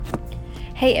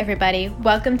Hey everybody,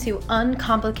 welcome to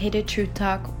Uncomplicated Truth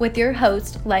Talk with your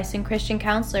host, licensed Christian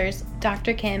counselors,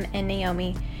 Dr. Kym and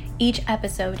Naomi. Each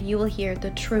episode, you will hear the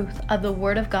truth of the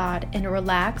Word of God in a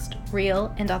relaxed,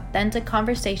 real, and authentic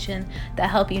conversation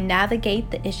that help you navigate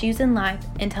the issues in life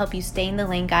and help you stay in the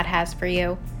lane God has for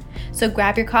you. So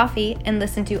grab your coffee and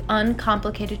listen to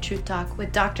Uncomplicated Truth Talk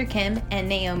with Dr. Kym and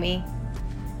Naomi.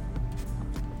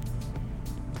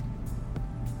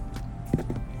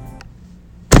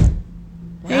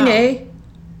 Hey, Nay.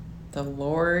 The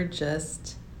Lord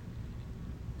just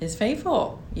is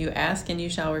faithful. You ask and you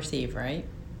shall receive, right?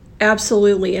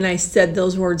 Absolutely. And I said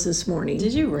those words this morning.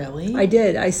 Did you really? I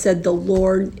did. I said the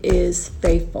Lord is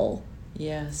faithful.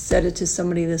 Yes. Said it to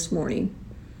somebody this morning.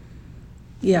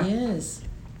 Yeah. He is.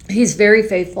 He's very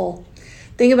faithful.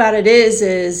 Thing about it is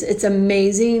it's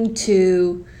amazing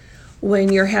to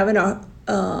when you're having a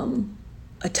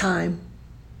time,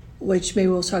 which maybe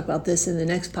we'll talk about this in the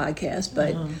next podcast,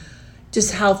 but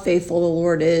just how faithful the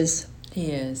Lord is.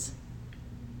 He is.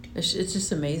 It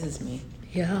just amazes me.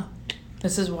 Yeah.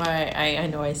 This is why I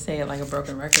know I say it like a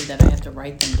broken record that I have to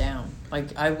write them down.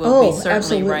 Like I will be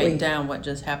certainly write down what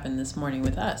just happened this morning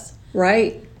with us.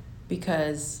 Right.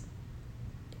 Because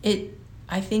I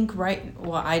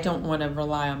don't want to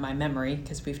rely on my memory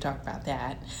because we've talked about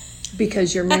that.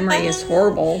 Because your memory is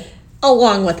horrible,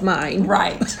 along with mine.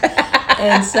 Right.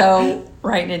 And so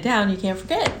writing it down, you can't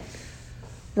forget.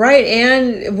 Right.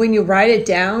 And when you write it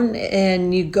down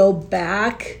and you go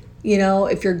back,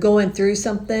 if you're going through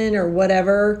something or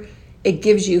whatever, it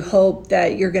gives you hope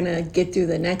that you're going to get through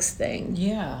the next thing.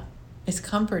 Yeah. It's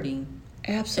comforting.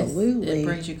 Absolutely. It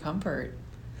brings you comfort.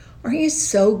 Aren't you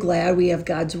so glad we have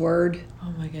God's Word?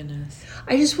 Oh, my goodness.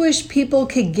 I just wish people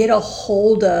could get a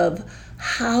hold of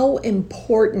how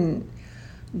important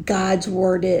God's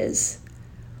Word is.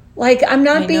 Like, I'm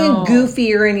not being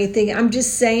goofy or anything. I'm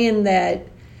just saying that,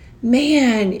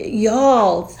 man,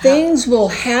 y'all, things will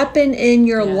happen in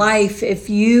your life if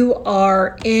you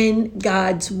are in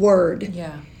God's Word.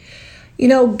 Yeah.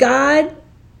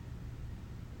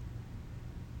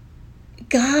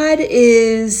 God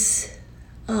is...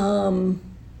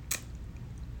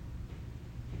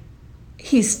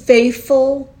 He's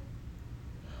faithful,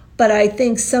 but I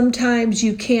think sometimes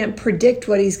you can't predict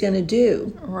what he's going to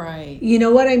do. Right. You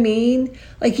know what I mean?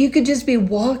 Like you could just be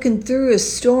walking through a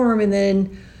storm and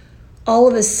then all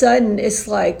of a sudden it's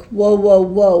like, whoa,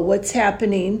 what's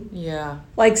happening? Yeah.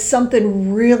 Like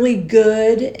something really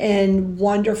good and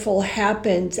wonderful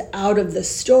happens out of the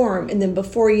storm. And then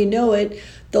before you know it,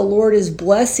 the Lord is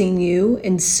blessing you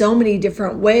in so many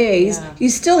different ways. Yeah. You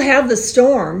still have the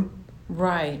storm.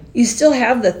 Right. You still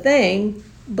have the thing,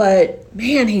 but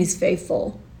man, he's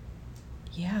faithful.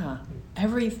 Yeah.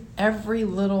 Every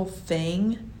little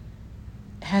thing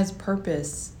has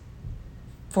purpose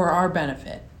for our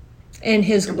benefit. And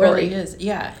his glory. It really is.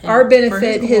 Yeah. Our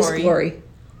benefit, his glory.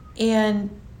 And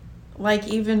like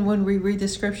even when we read the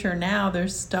scripture now,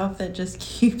 there's stuff that just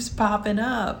keeps popping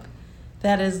up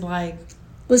that is like,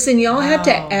 listen, y'all have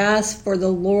to ask for the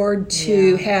Lord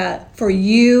to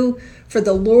for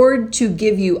the Lord to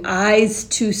give you eyes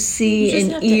to see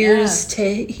and ears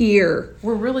to hear.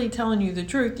 We're really telling you the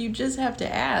truth. You just have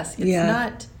to ask.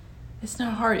 It's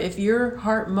not hard. If your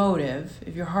heart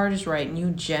is right and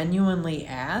you genuinely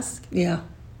ask, the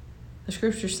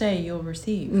scriptures say you'll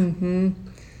receive. Mm-hmm.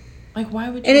 Like, why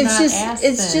would you not ask?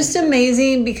 It's just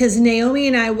amazing because Naomi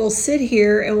and I will sit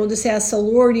here and we'll just ask the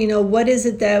Lord, what is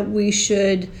it that we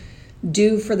should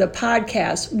do for the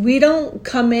podcast? We don't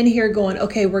come in here going,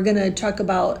 okay, we're going to talk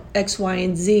about X, Y,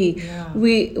 and Z. Yeah.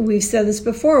 We've said this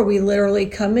before. We literally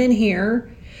come in here,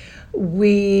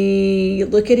 we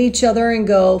look at each other and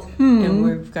go, And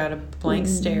we've got a blank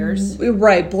stares.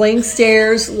 Right, blank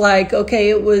stares. Like, okay,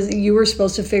 you were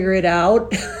supposed to figure it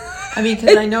out. I mean,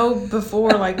 because I know before,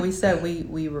 like we said,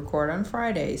 we record on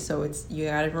Friday, so you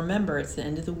got to remember it's the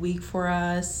end of the week for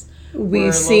us.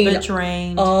 We've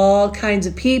seen all kinds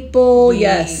of people.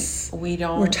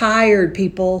 We're tired,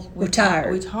 people. We're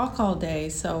tired. We talk all day,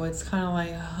 so it's kind of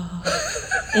like,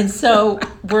 and so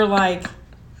we're like,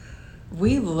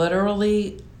 we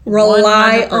literally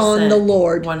rely on the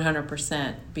Lord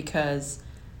 100% because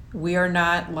we are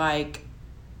not like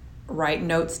writing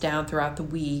notes down throughout the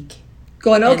week.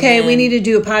 Going, okay, we need to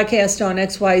do a podcast on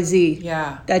XYZ.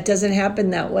 Yeah. That doesn't happen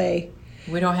that way.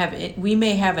 We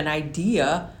may have an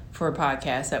idea for a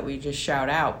podcast that we just shout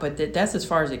out, but that's as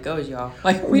far as it goes, y'all.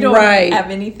 Like, we don't have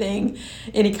any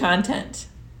content.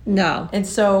 No. And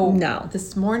so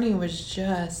this morning was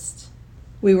just...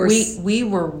 We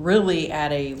were really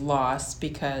at a loss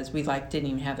because we didn't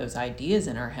even have those ideas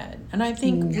in our head. And I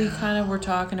think we kind of were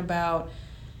talking about...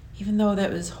 even though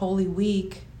that was Holy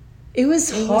Week, it was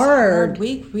hard. Was a hard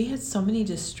week. We had so many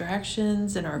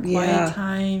distractions in our quiet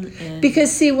time.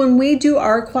 Because see, when we do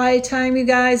our quiet time, you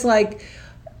guys, like,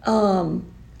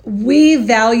 we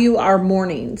value our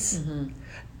mornings. Mm-hmm.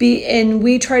 And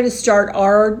we try to start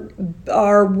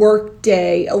our work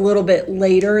day a little bit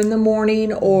later in the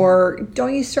morning, or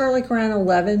don't you start like around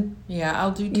 11? Yeah,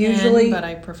 I'll do 10, usually, but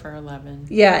I prefer 11.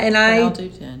 Yeah, and I'll do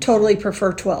 10. Totally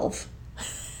prefer 12.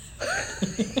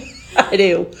 I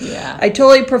do. Yeah. I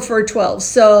totally prefer 12.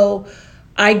 So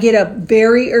I get up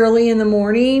very early in the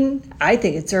morning. I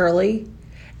think it's early.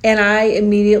 And I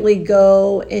immediately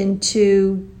go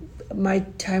into my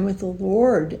time with the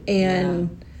Lord.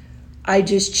 And I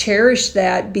just cherish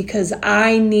that because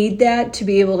I need that to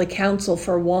be able to counsel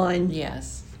for one.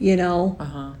 Yes. You know?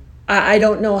 Uh-huh. I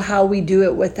don't know how we do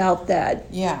it without that.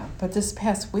 Yeah, but this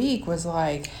past week was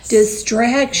like...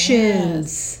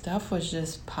 distractions. Stuff was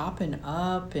just popping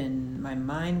up and my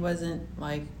mind wasn't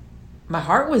like... My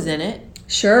heart was in it.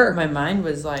 Sure. My mind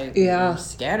was like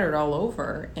scattered all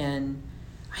over. And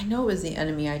I know it was the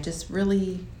enemy. I just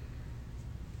really...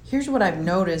 Here's what I've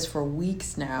noticed for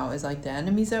weeks now is like the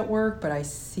enemy's at work, but I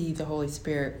see the Holy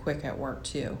Spirit quick at work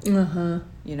too. Uh-huh.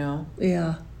 You know?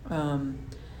 Yeah.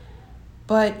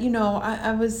 But, you know,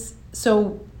 I was,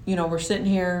 so, you know, we're sitting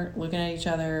here looking at each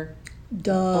other,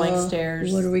 blank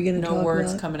stares. What are we going to talk about? No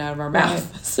words coming out of our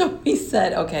mouth. Right. So we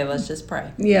said, okay, let's just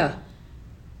pray. Yeah.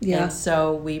 Yeah. And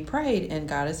so we prayed, and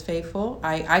God is faithful.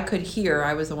 I could hear,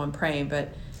 I was the one praying,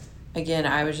 but again,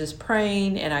 I was just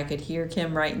praying, and I could hear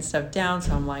Kym writing stuff down.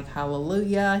 So I'm like,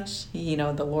 hallelujah. You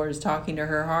know, the Lord is talking to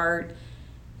her heart.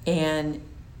 And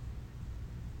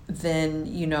then,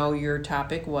 you know, your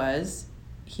topic was,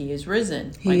 He is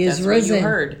risen. He is risen. What you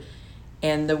heard.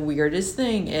 And the weirdest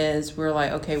thing is we're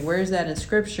like, okay, where's that in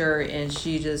Scripture? And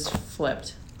she just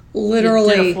flipped.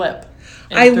 Literally. Did a flip.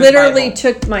 I literally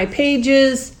took my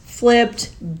pages,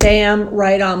 flipped, bam,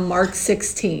 right on Mark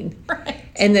 16. Right.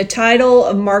 And the title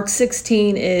of Mark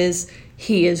 16 is,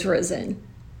 He is risen.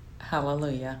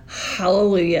 Hallelujah.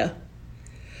 Hallelujah.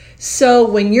 So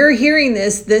when you're hearing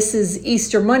this is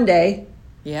Easter Monday.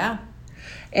 Yeah.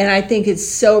 And I think it's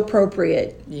so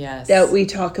appropriate that we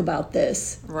talk about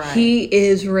this. Right. He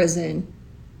is risen.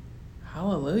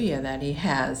 Hallelujah that He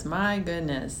has. My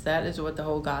goodness. That is what the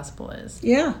whole gospel is.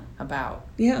 Yeah. About.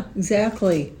 Yeah,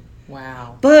 exactly.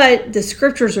 Wow. But the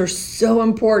scriptures are so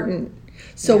important.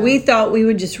 So we thought we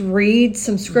would just read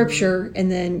some scripture and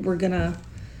then we're going to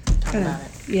talk about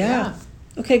it. Yeah.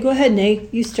 Okay, go ahead,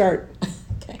 Nate. You start.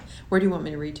 Okay. Where do you want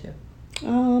me to read to?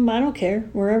 I don't care.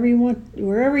 Wherever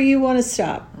you want to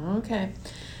stop. Okay.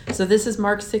 So this is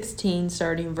Mark 16,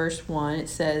 starting verse 1. It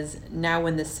says, Now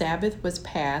when the Sabbath was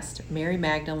past, Mary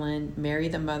Magdalene, Mary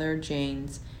the mother of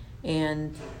James,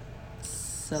 and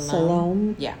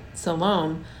Salome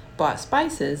bought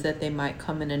spices that they might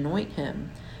come and anoint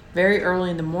him. Very early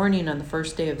in the morning on the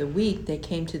first day of the week, they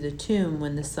came to the tomb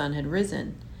when the sun had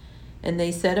risen. And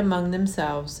they said among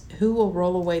themselves, Who will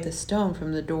roll away the stone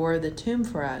from the door of the tomb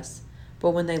for us?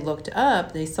 But when they looked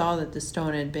up, they saw that the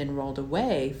stone had been rolled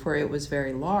away, for it was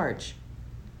very large.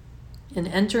 And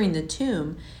entering the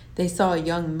tomb, they saw a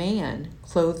young man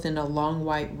clothed in a long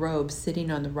white robe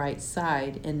sitting on the right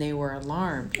side, and they were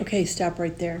alarmed. Okay, stop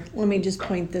right there. Let me just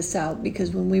point this out, because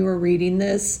when we were reading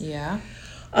this,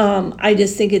 I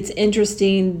just think it's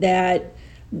interesting that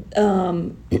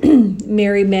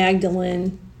Mary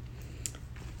Magdalene,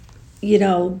 you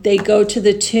know, they go to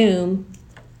the tomb.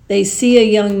 They see a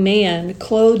young man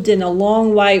clothed in a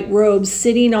long white robe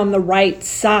sitting on the right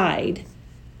side.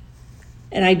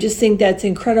 And I just think that's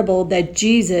incredible that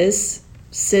Jesus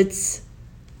sits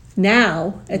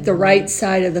now at the right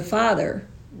side of the Father.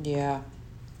 Yeah.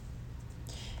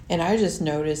 And I just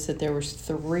noticed that there was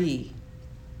 3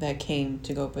 that came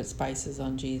to go put spices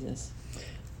on Jesus.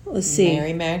 Let's see.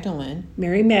 Mary Magdalene.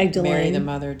 Mary Magdalene. Mary the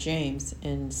mother of James,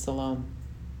 and Salome.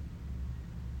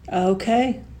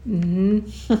 Okay.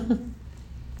 Mm-hmm.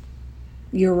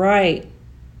 You're right.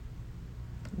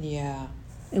 Yeah.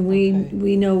 And we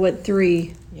know what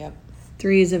 3. Yep.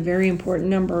 3 is a very important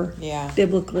number. Yeah.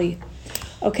 Biblically.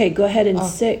 Okay, go ahead in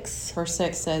 6. Verse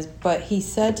 6 says, But he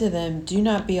said to them, Do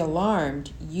not be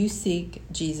alarmed. You seek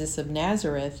Jesus of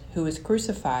Nazareth, who was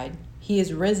crucified. He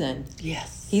is risen.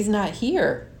 Yes. He's not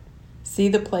here. See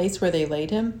the place where they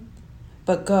laid him?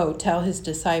 But go, tell his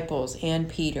disciples and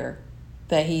Peter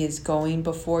that he is going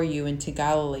before you into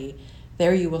Galilee.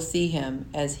 There you will see him,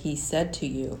 as he said to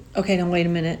you. Okay, now wait a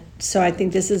minute. So I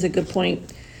think this is a good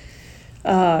point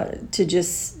to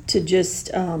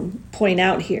just point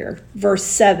out here. Verse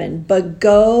 7, but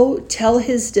go tell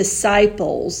his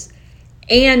disciples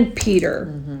and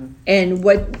Peter And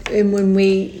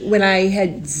when I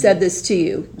had said this to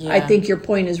you, I think your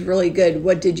point is really good.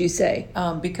 What did you say?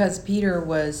 Because Peter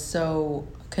was so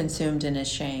consumed in his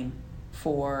shame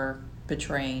for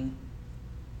betraying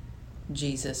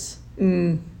Jesus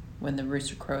when the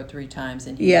rooster crowed 3 times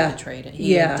and he betrayed it.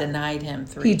 He had denied him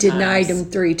 3 times. He denied him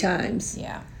 3 times.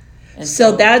 Yeah. And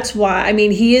so that's why, I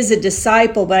mean, he is a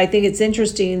disciple, but I think it's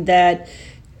interesting that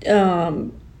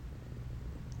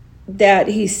that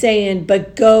he's saying,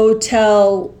 but go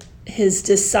tell his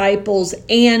disciples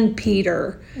and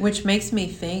Peter. Which makes me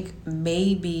think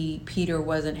maybe Peter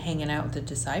wasn't hanging out with the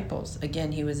disciples.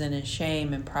 Again, he was in his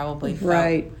shame and probably felt...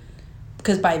 Right.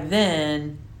 Because by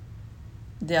then,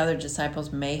 the other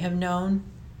disciples may have known.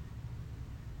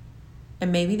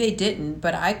 And maybe they didn't,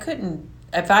 but I couldn't...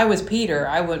 If I was Peter,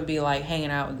 I wouldn't be like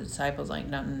hanging out with the disciples like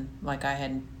nothing, like I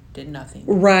hadn't did nothing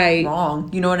wrong.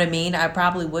 You know what I mean? I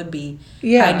probably would be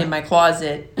hiding in my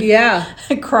closet. Yeah.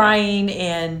 Crying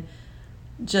and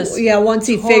just... Yeah, once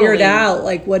he figured out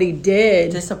like what he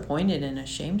did. Disappointed and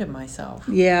ashamed of myself.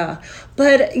 Yeah.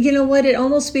 But you know what? It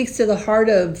almost speaks to the heart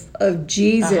of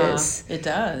Jesus. It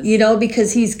does. You know,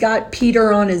 because he's got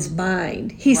Peter on his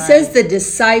mind. He says the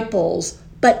disciples,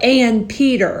 and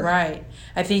Peter. Right.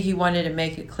 I think he wanted to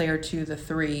make it clear to the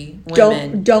 3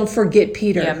 women. Don't forget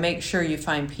Peter. Yeah, make sure you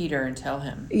find Peter and tell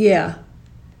him. Yeah.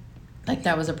 Like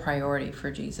that was a priority for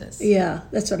Jesus. Yeah,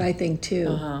 that's what I think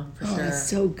too. For sure. That's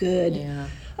so good. Yeah.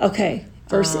 Okay,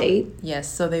 verse 8. Yes,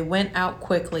 so they went out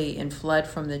quickly and fled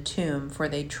from the tomb, for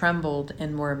they trembled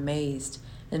and were amazed.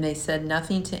 And they said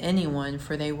nothing to anyone,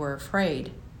 for they were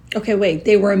afraid. Okay, wait.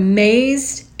 They were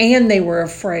amazed and they were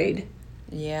afraid.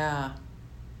 Yeah.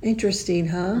 Interesting,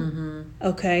 huh? Mm-hmm.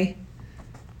 Okay.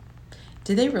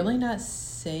 Did they really not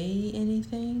say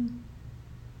anything?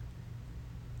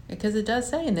 Because it does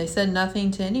say, and they said nothing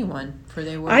to anyone, for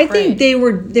they were afraid. I think they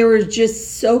were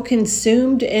just so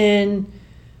consumed in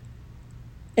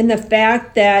the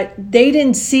fact that they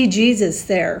didn't see Jesus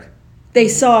there. They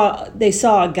saw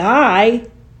a guy,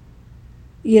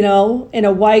 you know,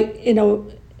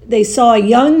 they saw a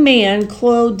young man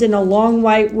clothed in a long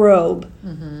white robe.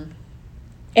 Mm-hmm.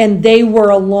 And they were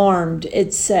alarmed,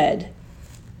 it said.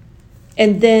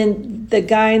 And then the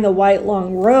guy in the white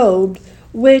long robe,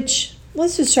 which,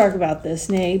 let's just talk about this,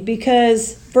 Nate,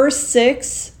 because verse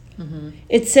 6,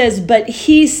 it says, but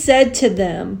he said to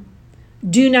them,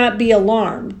 do not be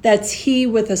alarmed. That's he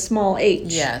with a small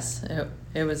h. Yes,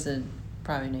 it was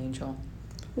probably an angel.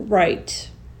 Right.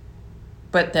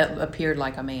 But that appeared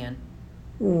like a man.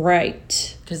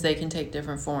 Right. Because they can take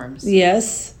different forms.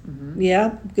 Yes. Mm-hmm.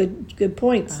 Yeah. Good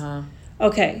points.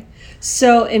 Okay.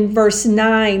 So in verse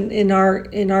 9 in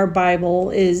our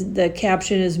Bible is the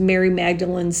caption is Mary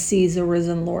Magdalene sees a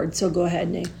risen Lord. So go ahead,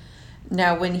 Nate.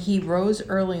 Now when he rose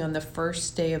early on the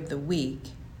first day of the week,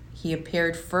 he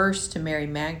appeared first to Mary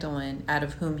Magdalene, out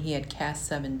of whom he had cast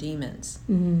 7 demons.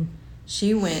 Mm-hmm.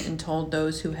 She went and told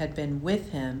those who had been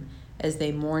with him as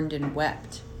they mourned and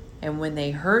wept. And when they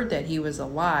heard that he was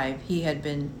alive, he had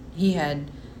been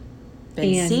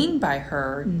seen by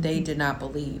her, they did not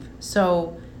believe.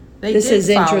 So they did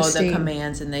follow the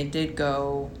commands, and they did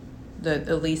go,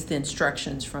 at least the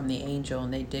instructions from the angel,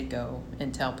 and they did go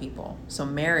and tell people. So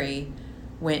Mary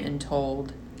went and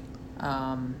told,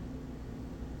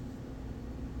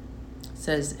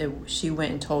 she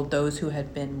went and told those who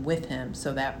had been with him.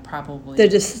 So that probably...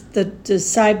 The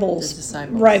disciples.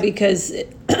 Right, because...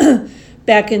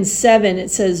 Back in 7,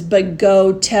 it says, but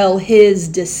go tell his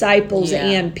disciples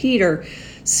and Peter.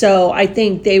 So I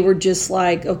think they were just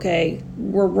like, okay,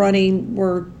 we're running,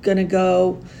 we're going to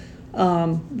go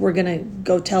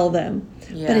tell them.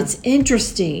 Yeah. But it's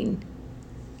interesting.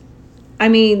 I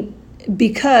mean,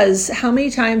 because how many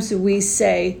times do we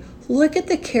say, look at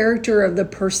the character of the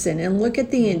person and look at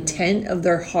the intent of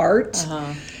their heart?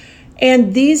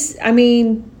 And these, I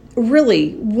mean...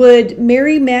 Really, would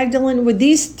Mary Magdalene, would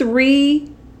these three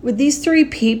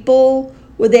people,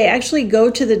 would they actually go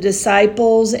to the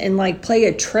disciples and like play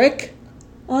a trick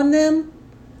on them?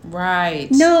 Right.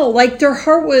 No, like their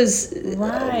heart was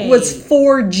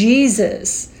for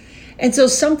Jesus. And so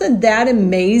something that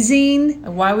amazing.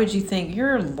 Why would you think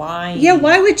you're lying? Yeah,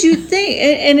 why would you think?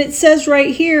 And it says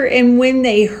right here, and when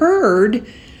they heard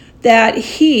that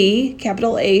he,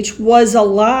 capital H, was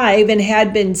alive and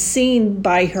had been seen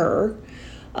by her,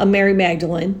 Mary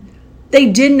Magdalene,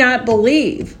 they did not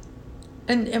believe.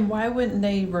 And why wouldn't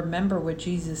they remember what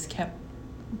Jesus kept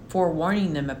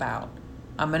forewarning them about?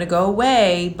 I'm going to go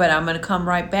away, but I'm going to come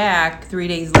right back 3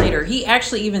 days later. He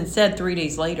actually even said 3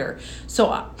 days later.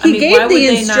 So he gave the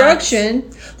instruction.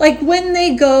 Like when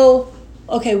they go,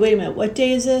 okay, wait a minute, what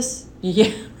day is this?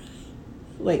 Yeah.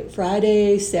 Wait,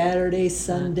 Friday, Saturday,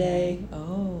 Sunday.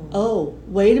 Oh,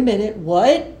 wait a minute.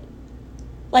 What?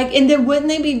 Like, and then wouldn't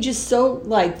they be just so,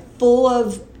 like, full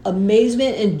of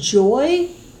amazement and joy?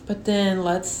 But then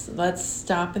let's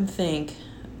stop and think.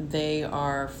 They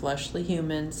are fleshly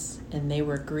humans, and they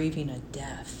were grieving a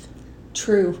death.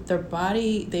 True. Their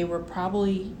body, they were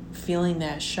probably feeling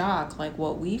that shock like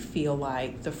what we feel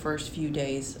like the first few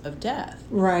days of death.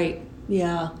 Right.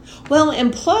 Yeah. Well,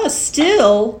 and plus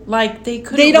still, like they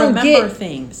couldn't remember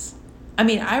things. I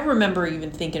mean, I remember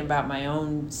even thinking about my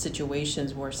own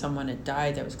situations where someone had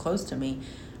died that was close to me.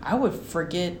 I would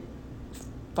forget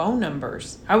phone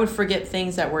numbers. I would forget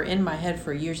things that were in my head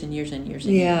for years and years and years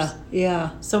and years.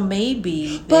 Yeah. So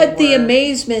maybe the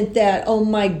amazement that, oh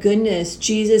my goodness,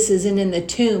 Jesus isn't in the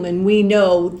tomb, and we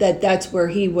know that that's where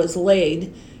he was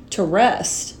laid to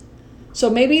rest. So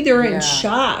maybe they're in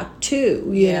shock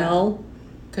too, you know?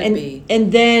 Could be.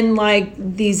 And then, like,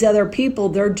 these other people,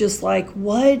 they're just like,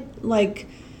 what? Like,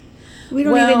 we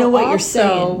don't even know what you're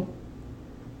saying.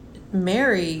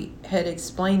 Mary had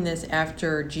explained this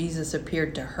after Jesus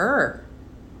appeared to her.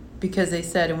 Because they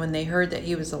said, and when they heard that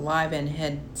he was alive and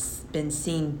had been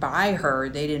seen by her,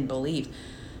 they didn't believe.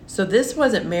 So this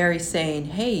wasn't Mary saying,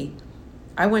 hey,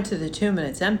 I went to the tomb and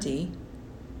it's empty.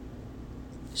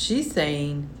 She's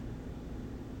saying,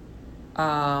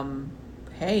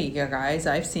 hey, you guys,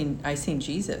 I've seen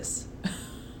Jesus.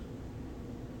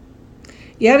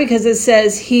 Yeah, because it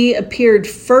says he appeared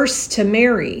first to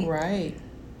Mary. Right.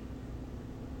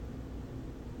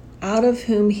 Out of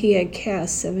whom he had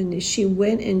cast 7. She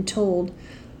went and told.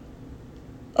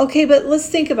 Okay, but let's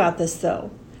think about this though.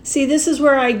 See, this is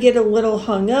where I get a little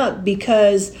hung up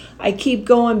because I keep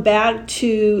going back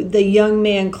to the young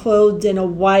man clothed in a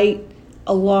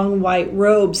long white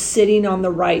robe sitting on the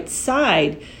right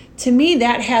side. To me,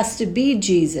 that has to be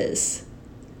Jesus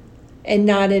and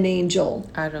not an angel.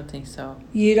 I don't think so.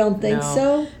 You don't think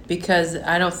so? Because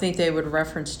I don't think they would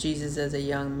reference Jesus as a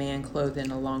young man clothed in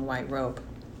a long white robe.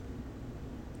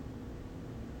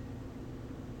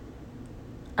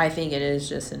 I think it is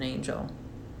just an angel.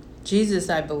 Jesus,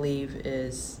 I believe,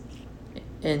 is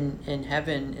in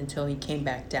heaven until he came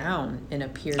back down and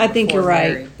appeared. I think you're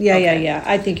Mary. right. Yeah.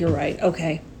 I think you're right.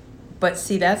 Okay. But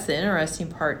see, that's the interesting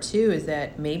part too, is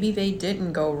that maybe they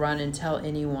didn't go run and tell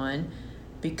anyone,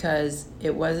 because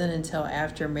it wasn't until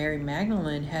after Mary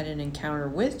Magdalene had an encounter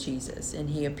with Jesus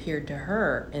and he appeared to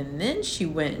her, and then she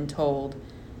went and told,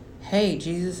 hey,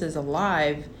 Jesus is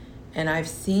alive and I've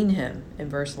seen him, in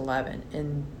verse 11,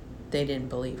 and they didn't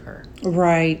believe her.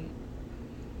 Right.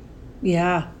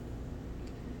 Yeah.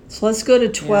 So let's go to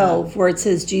 12, where it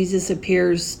says Jesus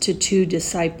appears to 2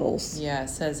 disciples. Yeah, it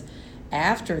says,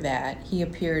 after that, he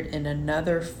appeared in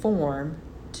another form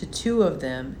to 2 of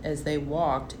them as they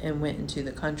walked and went into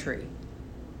the country.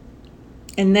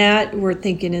 And that, we're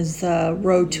thinking, is the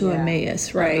road to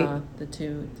Emmaus, right? The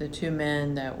two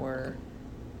men that were...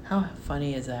 How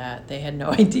funny is that? They had no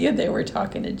idea they were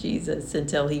talking to Jesus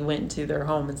until he went into their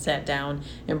home and sat down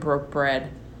and broke bread.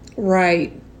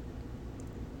 Right.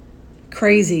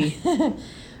 Crazy.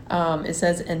 It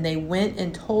says, and they went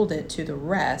and told it to the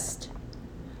rest,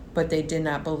 but they did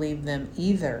not believe them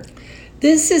either.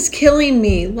 This is killing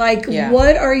me. Like,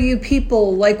 what are you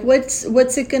people? Like, what's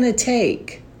it going to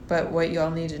take? But what you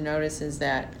all need to notice is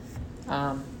that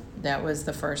that was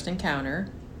the first encounter,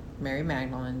 Mary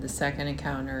Magdalene. The second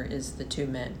encounter is the 2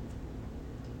 men.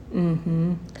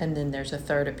 Mm-hmm. And then there's a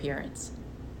third appearance.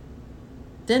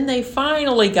 Then they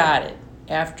finally got it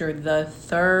after the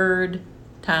third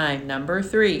time, number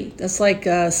 3. That's like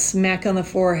a smack on the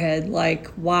forehead.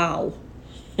 Like, wow.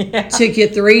 Yeah. Took you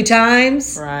 3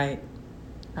 times? Right.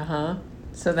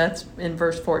 So that's in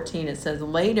verse 14. It says,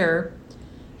 later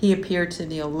he appeared to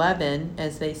the 11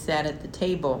 as they sat at the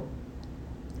table,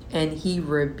 and he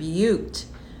rebuked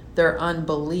their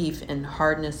unbelief and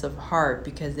hardness of heart,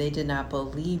 because they did not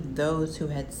believe those who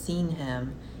had seen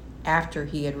him after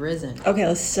he had risen. Okay,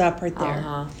 let's stop right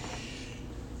there.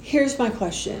 Here's my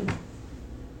question.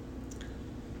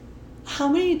 How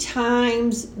many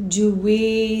times do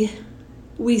we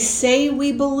say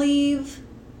we believe,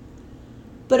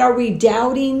 but are we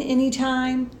doubting any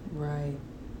time? Right.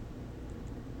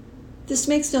 This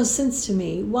makes no sense to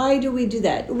me. Why do we do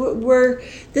that?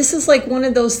 This is like one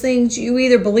of those things you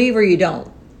either believe or you don't.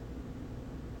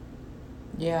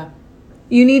 Yeah.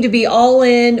 You need to be all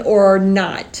in or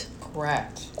not.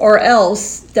 Correct. Or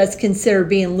else that's considered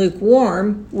being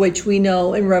lukewarm, which we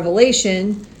know in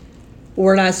Revelation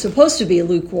we're not supposed to be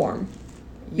lukewarm.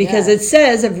 Because it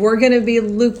says if we're going to be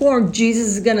lukewarm,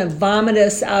 Jesus is going to vomit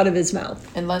us out of his mouth.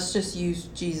 And let's just use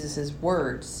Jesus'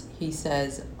 words. He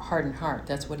says hardened heart.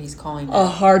 That's what he's calling that. A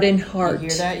hardened heart. You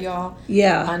hear that, y'all?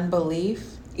 Yeah.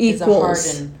 Unbelief equals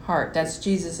is a hardened heart. That's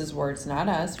Jesus' words, not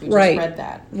us. We just read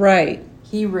that. Right.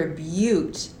 He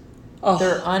rebuked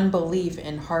their unbelief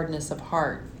and hardness of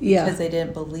heart because they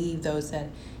didn't believe those that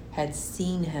had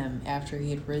seen him after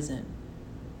he had risen.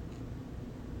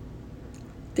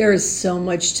 There is so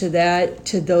much to that,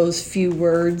 to those few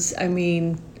words. I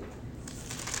mean,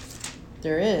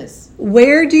 there is.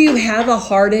 Where do you have a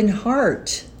hardened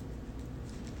heart?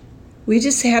 We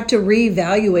just have to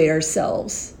reevaluate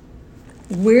ourselves.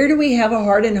 Where do we have a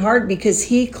hardened heart? Because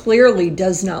he clearly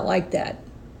does not like that.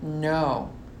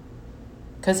 No.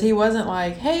 Because he wasn't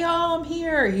like, hey, y'all, I'm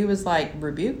here. He was like,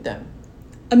 rebuke them.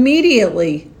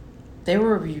 Immediately. They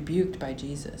were rebuked by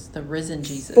Jesus, the risen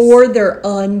Jesus. For their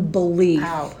unbelief.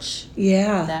 Ouch.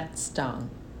 Yeah. That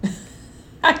stung.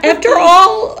 After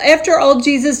all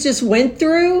Jesus just went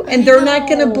through, and they're not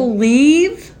going to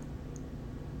believe.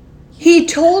 He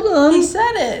told them. He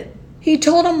said it. He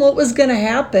told them what was going to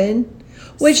happen.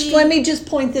 Which, let me just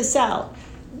point this out.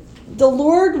 The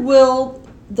Lord will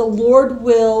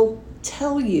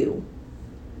tell you.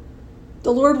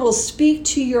 The Lord will speak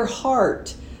to your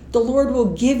heart. The Lord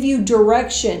will give you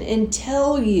direction and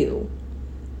tell you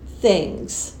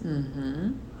things.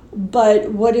 Mm-hmm.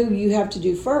 But what do you have to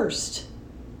do first?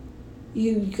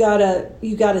 You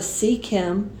gotta seek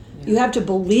him. Yeah. You have to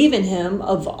believe in him.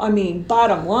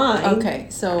 Bottom line. Okay,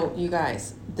 so you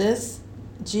guys, this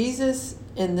Jesus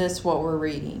in this what we're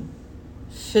reading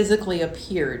physically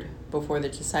appeared before the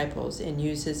disciples and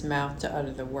used his mouth to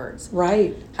utter the words.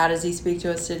 Right. How does he speak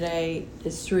to us today?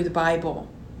 It's through the Bible.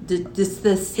 It's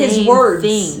the same his words.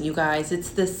 thing, you guys.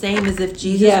 It's the same as if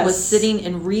Jesus was sitting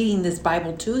and reading this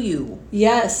Bible to you.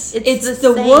 Yes. It's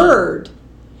the word.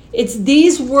 It's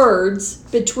these words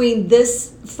between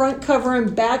this front cover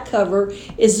and back cover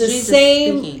is the Jesus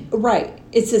same. Speaking. Right.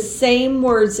 It's the same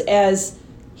words as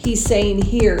he's saying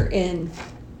here in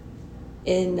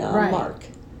Mark.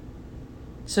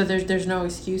 So there's no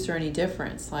excuse or any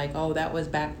difference. Like, oh, that was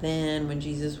back then when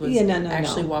Jesus was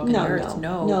actually walking the earth.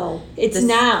 No. It's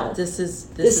now. This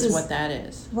is what that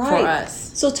is for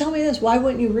us. So tell me this: why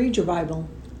wouldn't you read your Bible?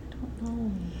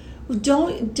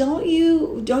 Don't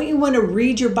you want to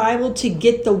read your Bible to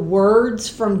get the words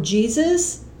from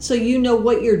Jesus so you know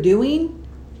what you're doing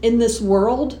in this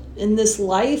world, in this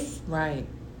life? Right.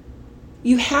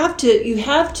 You have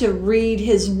to read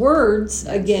his words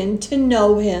again to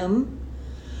know him.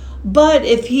 But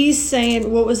if he's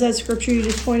saying, what was that scripture you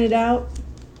just pointed out?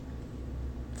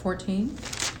 14?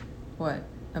 What?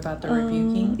 About the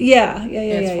rebuking? Yeah.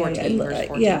 It's 14, verse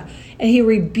 14. Yeah. And he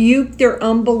rebuked their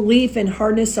unbelief and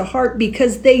hardness of heart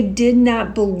because they did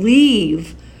not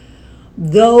believe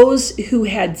those who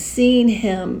had seen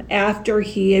him after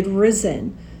he had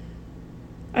risen.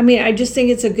 I just think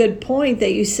it's a good point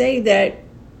that you say that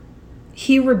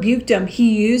he rebuked them.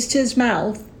 He used his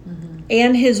mouth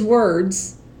and his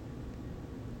words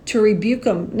to rebuke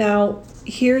them. Now,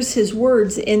 here's his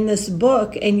words in this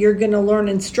book, and you're going to learn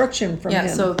instruction from him.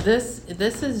 Yeah, so this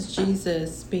is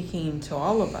Jesus speaking to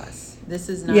all of us. This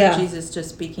is not Jesus just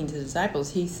speaking to the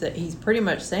disciples. He's pretty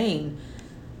much saying,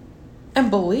 and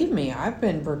believe me, I've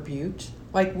been rebuked.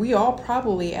 Like, we all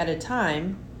probably at a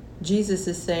time, Jesus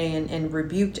is saying and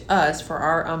rebuked us for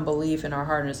our unbelief and our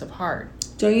hardness of heart.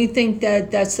 Don't you think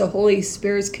that that's the Holy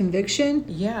Spirit's conviction?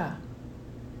 Yeah.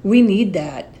 We need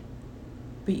that.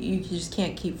 But you just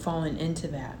can't keep falling into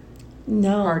that.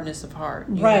 No. Hardness of heart.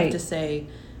 You have to say,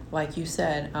 like you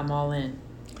said, I'm all in.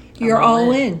 You're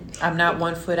all in. I'm not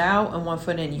 1 foot out and 1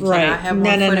 foot in. You cannot have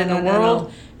one foot in the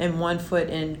world and 1 foot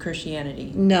in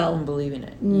Christianity. No. And believing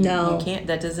it. No. You can't.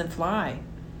 That doesn't fly.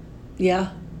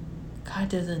 Yeah. God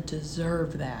doesn't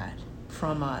deserve that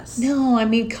from us. No,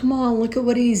 come on. Look at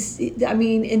what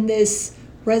in this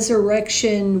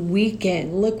resurrection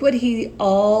weekend, look what he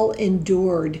all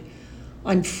endured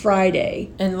on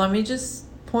Friday. And let me just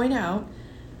point out,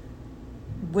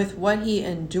 with what he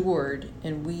endured,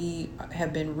 and we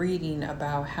have been reading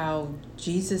about how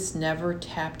Jesus never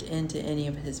tapped into any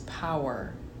of his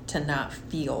power to not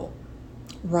feel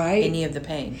any of the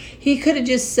pain. He could have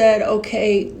just said,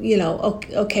 okay,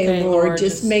 Lord,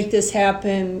 just make this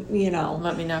happen,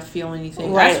 Let me not feel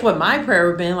anything. Right. That's what my prayer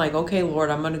would have been, like, okay, Lord,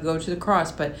 I'm going to go to the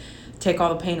cross, but take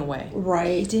all the pain away.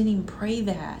 Right. He didn't even pray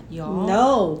that, y'all.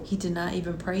 No. He did not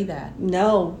even pray that.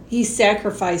 No. He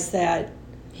sacrificed that.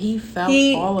 He felt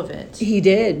all of it. He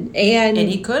did. And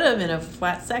he could have, in a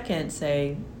flat second,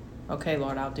 say, okay,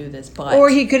 Lord, I'll do this, but... Or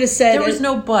he could have said... There was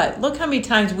no but. Look how many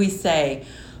times we say,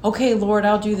 okay, Lord,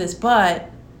 I'll do this, but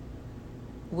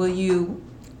will you...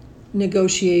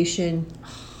 Negotiating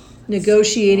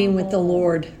with the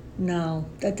Lord. No,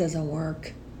 that doesn't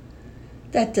work.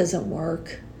 That doesn't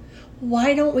work.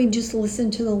 Why don't we just listen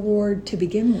to the Lord to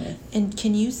begin with? And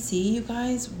can you see, you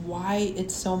guys, why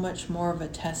it's so much more of a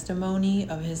testimony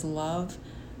of his love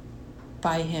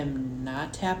by him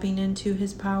not tapping into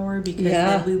his power? Because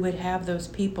then we would have those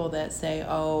people that say,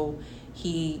 oh,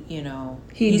 he's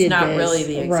not really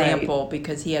the example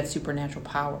because he had supernatural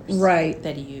powers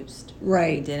that he used.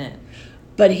 Right. He didn't.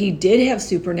 But he did have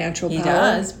supernatural power. He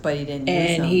does, but he didn't use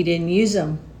them. And he didn't use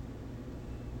them,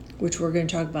 which we're going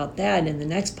to talk about that in the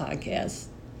next podcast.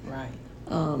 Right.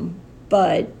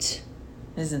 But...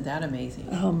 Isn't that amazing?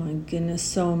 Oh, my goodness,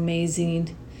 so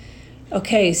amazing.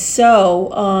 Okay,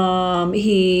 so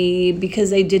because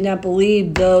they did not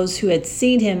believe those who had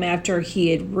seen him after he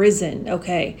had risen.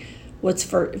 Okay, what's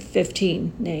for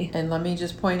 15, Nay? And let me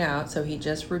just point out, so he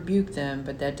just rebuked them,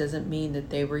 but that doesn't mean that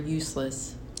they were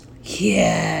useless.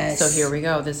 Yes. So here we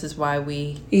go. This is why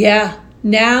we... Yeah.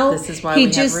 Now this is why we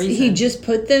have reason. He just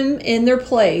put them in their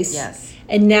place. Yes.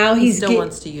 And now he still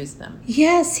wants to use them.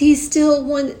 Yes, he still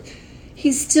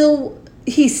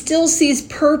sees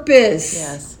purpose.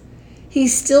 Yes. He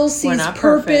still sees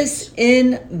purpose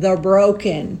in the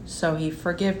broken. So he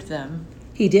forgave them.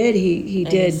 He did. He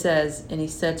did. He says, and he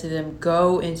said to them,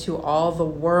 "Go into all the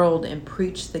world and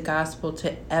preach the gospel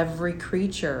to every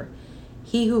creature.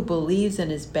 He who believes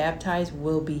and is baptized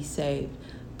will be saved,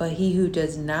 but he who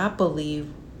does not believe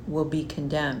will be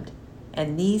condemned.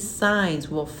 And these signs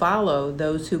will follow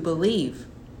those who believe.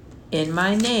 In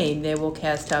my name they will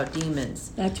cast out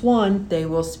demons." That's 1. "They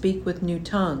will speak with new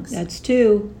tongues." That's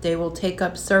 2. "They will take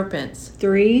up serpents."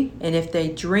 3. "And if they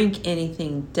drink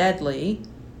anything deadly,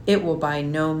 it will by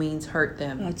no means hurt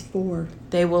them." That's 4.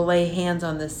 "They will lay hands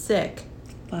on the sick,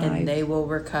 5. and they will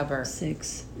recover."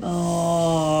 6.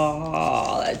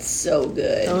 Oh, that's so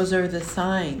good. Those are the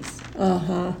signs.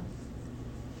 Uh-huh.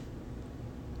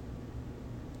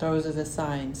 Those are the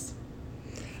signs.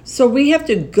 So we have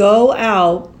to go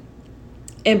out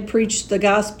and preach the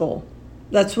gospel.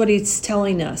 That's what he's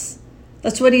telling us.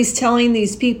 That's what he's telling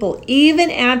these people.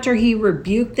 Even after he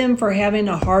rebuked them for having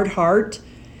a hard heart,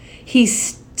 he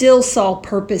still saw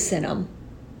purpose in them.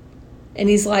 And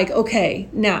he's like, okay,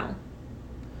 now,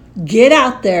 get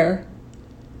out there.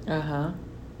 Uh-huh.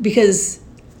 Because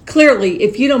clearly,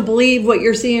 if you don't believe what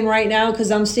you're seeing right now,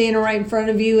 because I'm standing right in front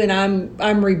of you and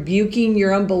I'm rebuking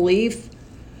your unbelief,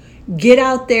 get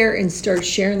out there and start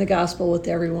sharing the gospel with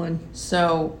everyone.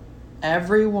 So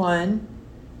everyone,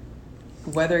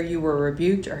 whether you were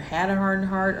rebuked or had a hardened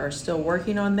heart or still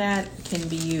working on that, can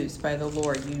be used by the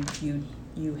Lord.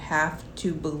 You have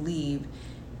to believe,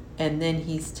 and then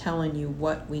he's telling you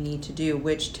what we need to do,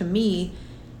 which to me,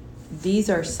 these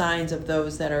are signs of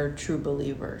those that are true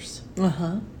believers.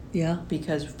 Uh-huh. Yeah.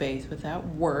 Because faith without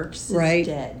works is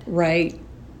dead. Right.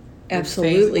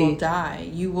 Absolutely. Your faith will die.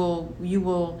 You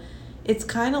will. It's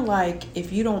kind of like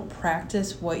if you don't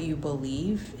practice what you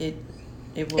believe, it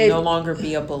will no longer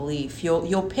be a belief.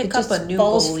 You'll pick up a new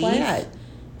belief, flat.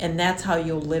 And that's how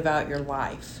you'll live out your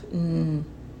life. Mm.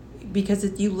 Because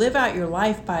if you live out your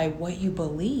life by what you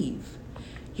believe,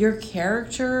 your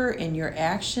character and your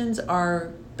actions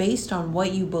are based on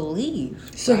what you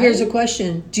believe. So here's a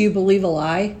question. Do you believe a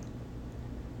lie?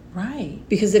 Right.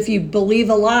 Because if you believe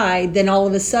a lie, then all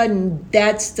of a sudden,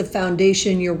 that's the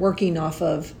foundation you're working off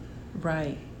of.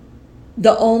 Right.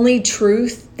 The only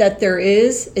truth that there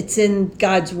is, it's in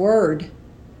God's word.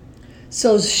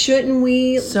 So shouldn't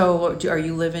we... So are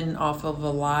you living off of a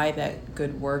lie that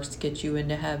good works get you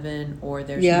into heaven, or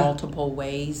there's multiple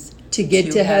ways to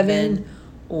get to heaven,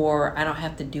 or I don't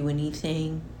have to do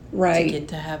anything to get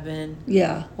to heaven?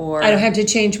 Yeah. Or I don't have to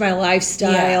change my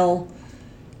lifestyle. Yeah.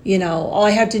 You know, all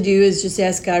I have to do is just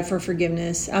ask God for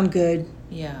forgiveness. I'm good.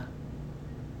 Yeah.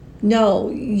 No,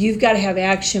 you've got to have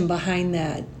action behind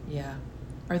that. Yeah.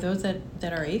 Or those that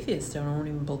are atheists don't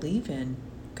even believe in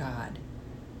God.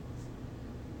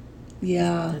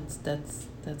 Yeah.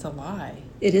 That's a lie.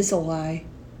 It is a lie.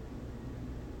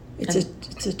 It's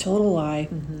a total lie.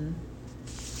 Mm-hmm.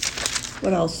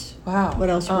 What else? Wow. What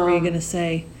else were you going to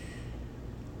say?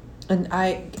 And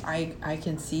I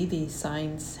can see these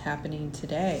signs happening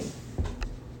today.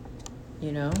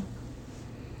 You know?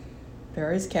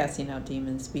 There is casting out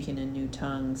demons, speaking in new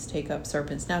tongues, take up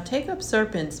serpents. Now, take up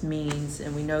serpents means,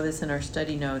 and we know this in our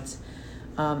study notes,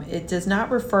 it does not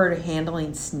refer to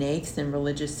handling snakes in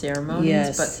religious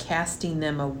ceremonies, but casting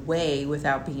them away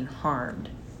without being harmed.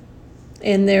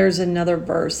 And there's another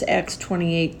verse, Acts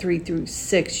 28,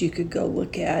 3-6, you could go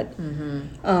look at.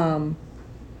 Mm-hmm.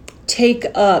 take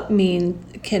up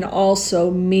can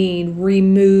also mean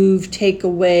remove, take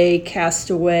away, cast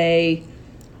away.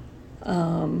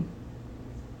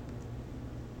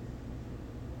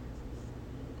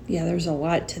 There's a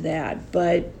lot to that.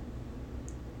 But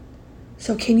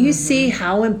so can you see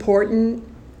how important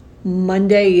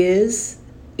Monday is?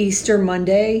 Easter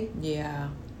Monday? Yeah.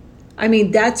 I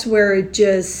mean, that's where it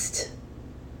just,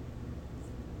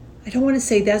 I don't want to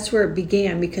say that's where it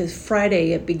began, because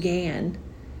Friday it began.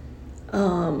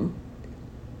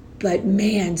 But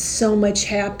man, so much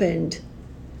happened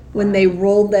when they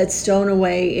rolled that stone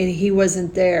away and he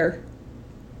wasn't there.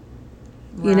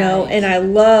 You know, and I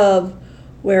love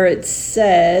where it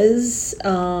says,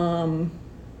 and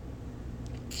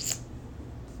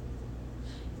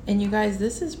you guys,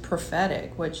 this is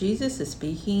prophetic. What Jesus is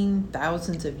speaking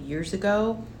thousands of years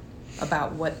ago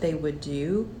about what they would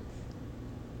do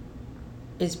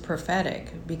is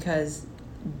prophetic, because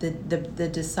the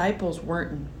disciples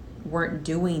weren't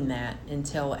doing that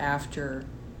until after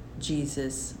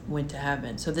Jesus went to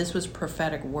heaven. So this was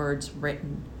prophetic words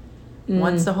written.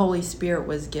 Once the Holy Spirit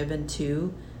was given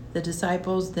to the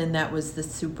disciples, then that was the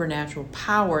supernatural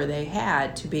power they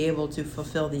had to be able to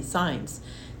fulfill these signs.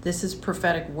 This is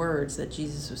prophetic words that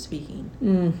Jesus was speaking.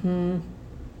 Mm-hmm.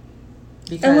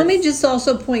 And let me just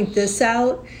also point this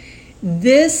out.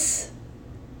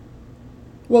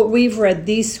 What we've read,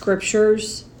 these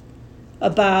scriptures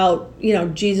about,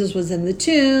 Jesus was in the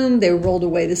tomb, they rolled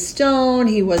away the stone,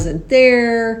 he wasn't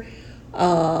there,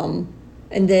 and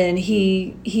then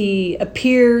he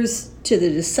appears to the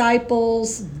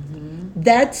disciples.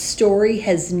 That story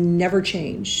has never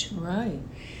changed. Right.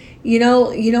 You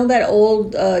know that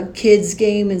old kids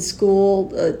game in school,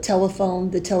 the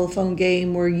telephone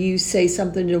game, where you say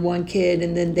something to one kid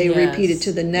and then they repeat it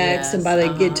to the next, and by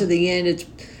they get to the end,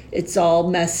 it's all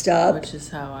messed up. Which is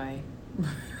how I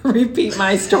repeat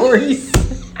my stories.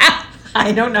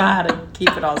 I don't know how to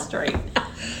keep it all straight.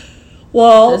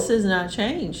 Well, this has not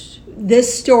changed.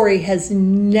 This story has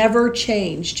never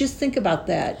changed. Just think about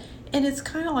that. And it's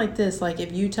kind of like this, like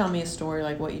if you tell me a story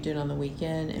like what you did on the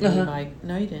weekend, and me like,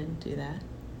 no, you didn't do that.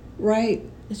 Right.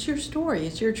 It's your story.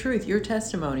 It's your truth, your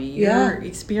testimony, your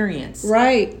experience.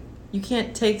 Right. You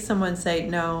can't take someone and say,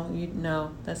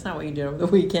 no, that's not what you did over the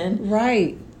weekend.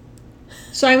 Right.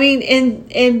 So, I mean,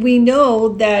 and we know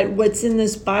that what's in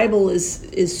this Bible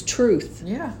is truth.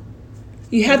 Yeah.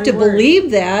 You have to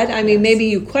believe that. I mean, maybe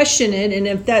you question it, and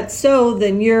if that's so,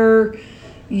 then you're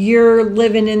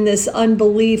living in this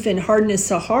unbelief and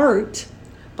hardness of heart.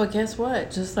 But guess what?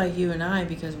 Just like you and I,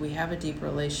 because we have a deep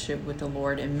relationship with the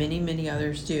Lord, and many, many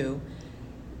others do,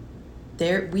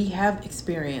 we have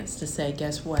experience to say,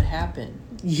 guess what happened?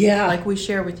 Yeah. Like we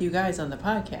share with you guys on the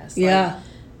podcast. Yeah. Like,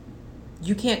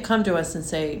 you can't come to us and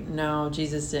say, no,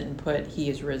 Jesus didn't put he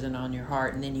is risen on your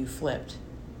heart, and then you flipped.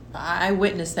 I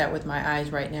witnessed that with my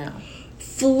eyes right now.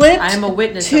 I'm a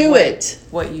witness to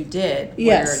what you did,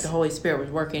 where the Holy Spirit was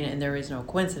working, and there is no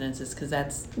coincidences, because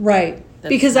that's right.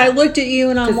 Because I looked at you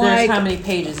and I'm like, there's how many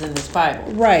pages in this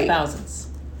Bible? Right, thousands.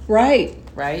 Right,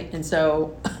 and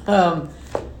so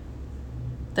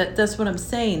that's what I'm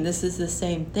saying. This is the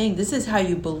same thing. This is how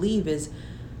you believe: is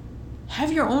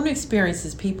have your own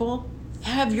experiences, people.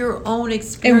 Have your own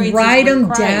experiences, and write them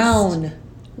Christ. down.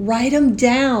 Write them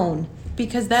down.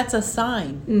 Because that's a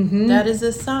sign. Mm-hmm. That is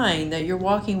a sign that you're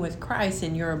walking with Christ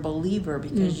and you're a believer,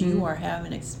 because you are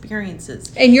having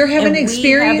experiences. And you're having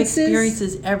experiences. We have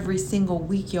experiences every single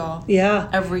week, y'all. Yeah.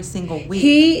 Every single week.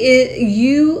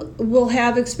 You will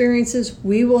have experiences.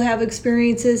 We will have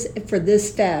experiences for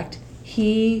this fact.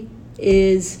 He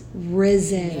is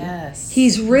risen. Yes.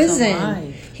 He's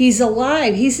risen. He's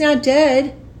alive. He's not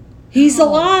dead. He's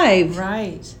alive.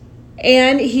 Right.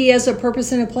 And he has a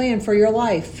purpose and a plan for your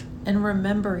life. And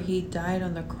remember, he died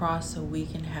on the cross so we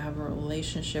can have a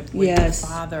relationship with the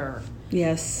Father.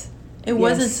 Yes. It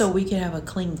wasn't so we could have a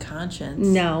clean conscience.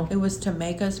 No. It was to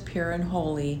make us pure and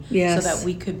holy so that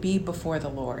we could be before the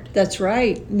Lord. That's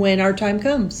right. When our time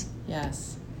comes.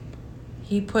 Yes.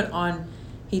 He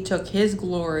took his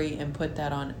glory and put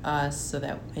that on us, so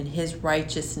that in his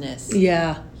righteousness,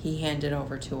 he handed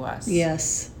over to us.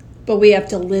 Yes. But we have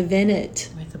to live in it.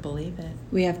 We have to believe it.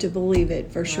 We have to believe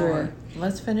it for sure.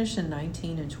 Let's finish in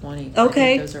 19 and 20.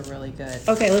 Okay. I think those are really good.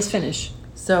 Okay, let's finish.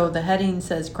 So the heading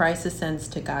says, Christ ascends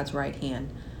to God's right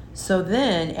hand. So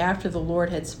then, after the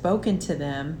Lord had spoken to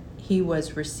them, he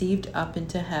was received up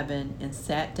into heaven and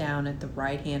sat down at the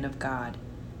right hand of God.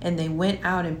 And they went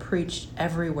out and preached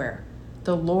everywhere,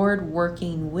 the Lord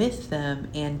working with them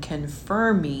and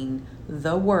confirming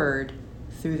the word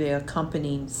through the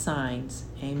accompanying signs.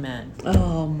 Amen.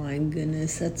 Oh my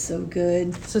goodness, that's so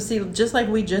good. So see, just like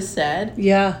we just said,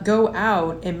 go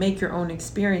out and make your own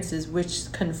experiences,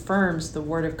 which confirms the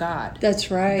Word of God.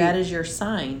 That's right. That is your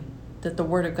sign that the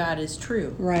Word of God is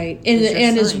true. Right.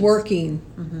 And is working.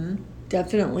 Mm-hmm.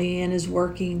 Definitely, and is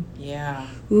working. Yeah.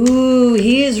 Ooh,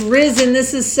 He is risen.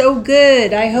 This is so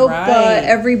good. I hope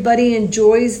everybody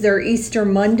enjoys their Easter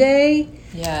Monday.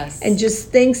 Yes. And just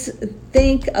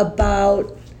think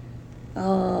about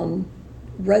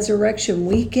Resurrection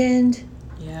Weekend.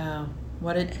 Yeah.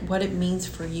 What it means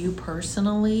for you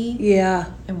personally.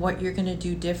 Yeah. And what you're going to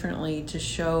do differently to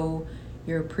show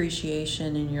your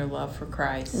appreciation and your love for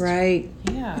Christ. Right.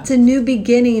 Yeah. It's a new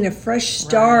beginning, a fresh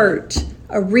start,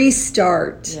 a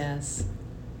restart. Yes.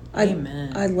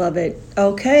 Amen. I love it.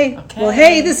 Okay. Well,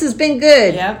 hey, this has been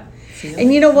good. Yep.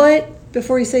 And you know what?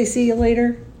 Before you say see you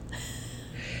later,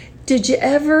 did you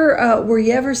ever, were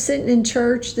you ever sitting in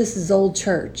church? This is old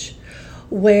church,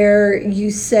 where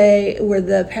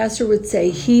the pastor would say,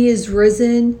 He is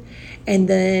risen, and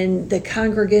then the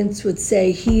congregants would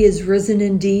say, He is risen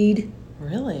indeed.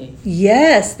 Really?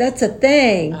 Yes, that's a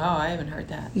thing. Oh, I haven't heard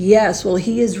that. Yes, well,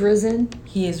 He is risen.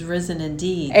 He is risen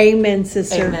indeed. Amen,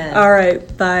 sister. Amen. All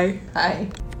right, bye. Bye.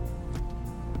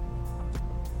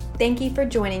 Thank you for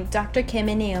joining Dr. Kym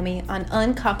and Naomi on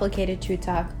Uncomplicated Truth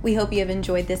Talk. We hope you have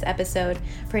enjoyed this episode.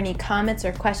 For any comments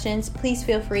or questions, please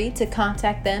feel free to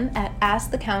contact them at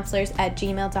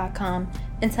askthecounselors@gmail.com.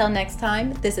 Until next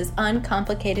time, this is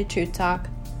Uncomplicated Truth Talk.